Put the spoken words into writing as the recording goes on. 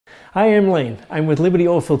Hi, I'm Leen. I'm with Liberty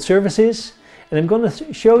Oilfield Services, and I'm going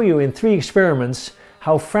to show you in 3 experiments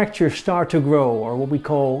how fractures start to grow, or what we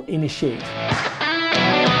call initiate.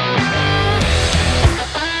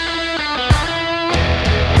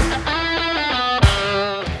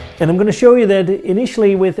 And I'm going to show you that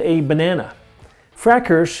initially with a banana.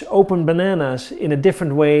 Frackers open bananas in a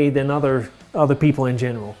different way than other people in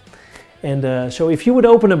general. And so if you would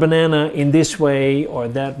open a banana in this way, or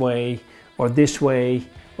that way, or this way,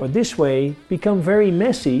 or this way, become very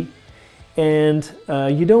messy, and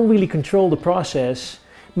you don't really control the process,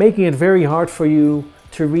 making it very hard for you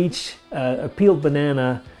to reach a peeled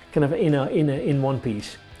banana kind of in one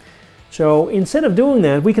piece. So instead of doing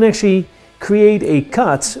that, we can actually create a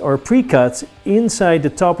cut or pre-cut inside the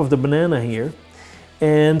top of the banana here,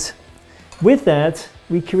 and with that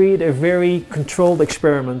we create a very controlled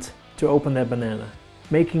experiment to open that banana,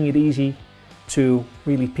 making it easy to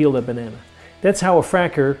really peel that banana. That's how a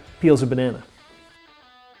fracker peels a banana.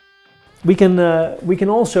 We can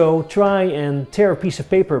also try and tear a piece of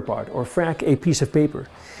paper apart, or frack a piece of paper.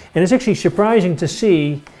 And it's actually surprising to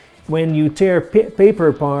see when you tear paper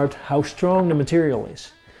apart how strong the material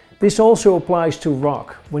is. This also applies to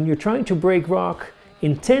rock. When you're trying to break rock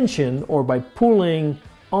in tension or by pulling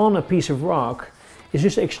on a piece of rock, it's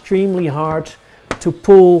just extremely hard to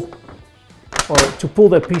pull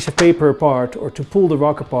that piece of paper apart, or to pull the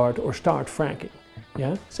rock apart, or start fracking.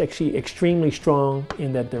 Yeah, it's actually extremely strong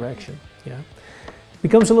in that direction. Yeah,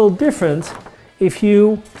 becomes a little different if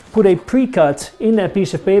you put a pre-cut in that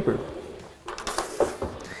piece of paper.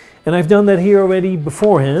 And I've done that here already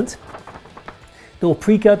beforehand. Little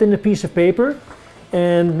pre-cut in the piece of paper,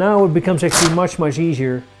 and now it becomes actually much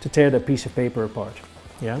easier to tear that piece of paper apart.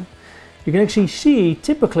 Yeah, you can actually see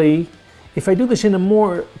typically, if I do this in a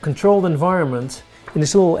more controlled environment, in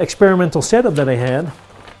this little experimental setup that I had,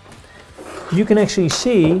 you can actually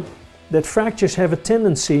see that fractures have a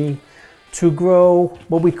tendency to grow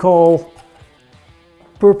what we call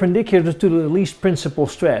perpendicular to the least principal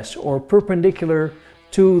stress, or perpendicular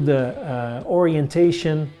to the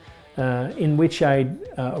orientation in which I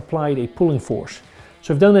applied a pulling force.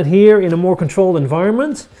 So I've done that here in a more controlled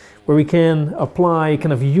environment, where we can apply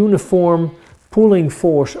kind of uniform pulling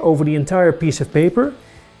force over the entire piece of paper.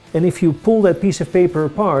 And if you pull that piece of paper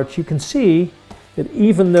apart, you can see that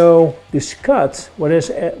even though this cut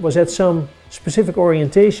was at some specific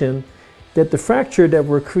orientation, that the fracture that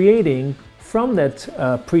we're creating from that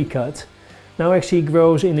pre-cut now actually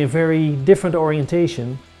grows in a very different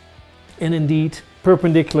orientation, and indeed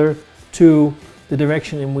perpendicular to the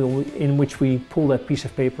direction in which we pull that piece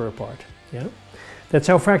of paper apart. Yeah? That's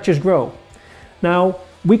how fractures grow. Now,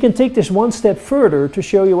 we can take this one step further to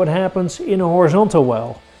show you what happens in a horizontal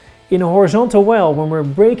well. In a horizontal well, when we're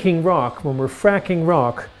breaking rock, when we're fracking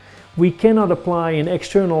rock, we cannot apply an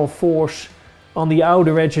external force on the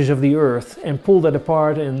outer edges of the earth and pull that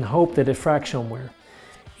apart and hope that it fracks somewhere.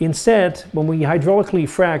 Instead, when we hydraulically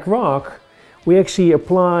frack rock, we actually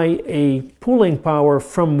apply a pulling power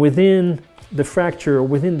from within the fracture,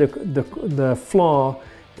 within the flaw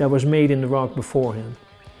that was made in the rock beforehand.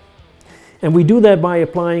 And we do that by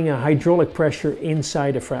applying a hydraulic pressure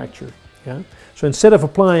inside a fracture. Yeah? So instead of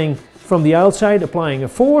applying from the outside, applying a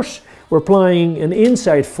force, we're applying an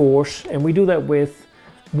inside force, and we do that with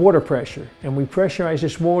water pressure. And we pressurize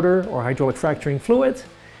this water, or hydraulic fracturing fluid,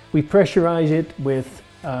 we pressurize it with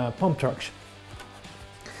pump trucks.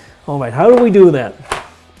 All right, how do we do that?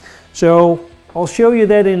 So I'll show you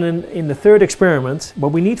that in the 3rd experiment.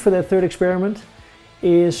 What we need for that 3rd experiment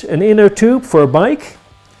is an inner tube for a bike,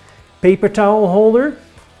 paper towel holder,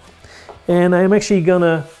 and I'm actually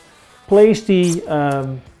gonna place the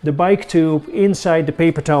bike tube inside the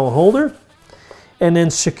paper towel holder, and then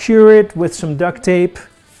secure it with some duct tape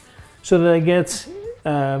so that I get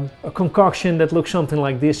a concoction that looks something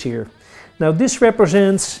like this here. Now this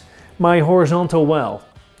represents my horizontal well,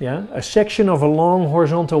 yeah, a section of a long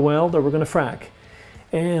horizontal well that we're going to frack.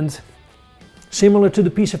 And similar to the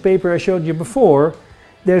piece of paper I showed you before,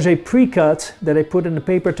 there's a pre-cut that I put in the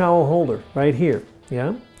paper towel holder right here.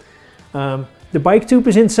 Yeah, the bike tube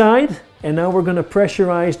is inside, and now we're going to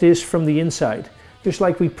pressurize this from the inside, just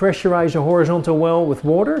like we pressurize a horizontal well with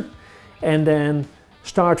water, and then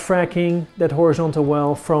start fracking that horizontal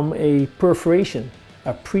well from a perforation,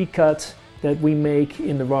 a pre-cut that we make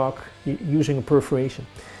in the rock using a perforation.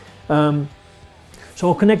 So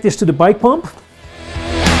I'll connect this to the bike pump.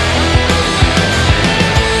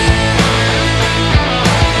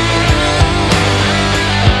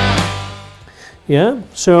 Yeah,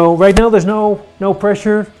 so right now there's no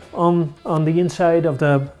pressure on the inside of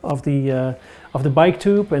the bike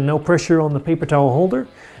tube, and no pressure on the paper towel holder.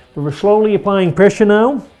 But we're slowly applying pressure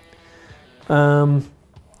now,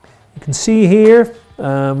 You can see here,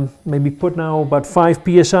 maybe put now about 5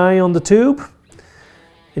 psi on the tube.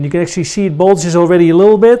 And you can actually see it bulges already a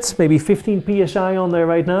little bit, maybe 15 psi on there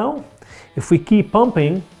right now. If we keep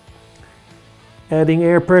pumping, adding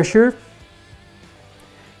air pressure,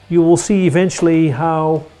 you will see eventually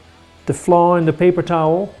how the flaw in the paper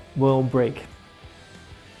towel will break.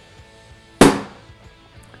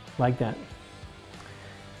 Like that.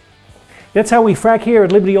 That's how we frac here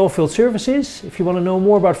at Liberty Oilfield Services. If you want to know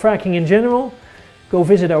more about fracking in general, go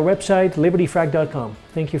visit our website libertyfrac.com.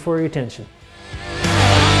 Thank you for your attention.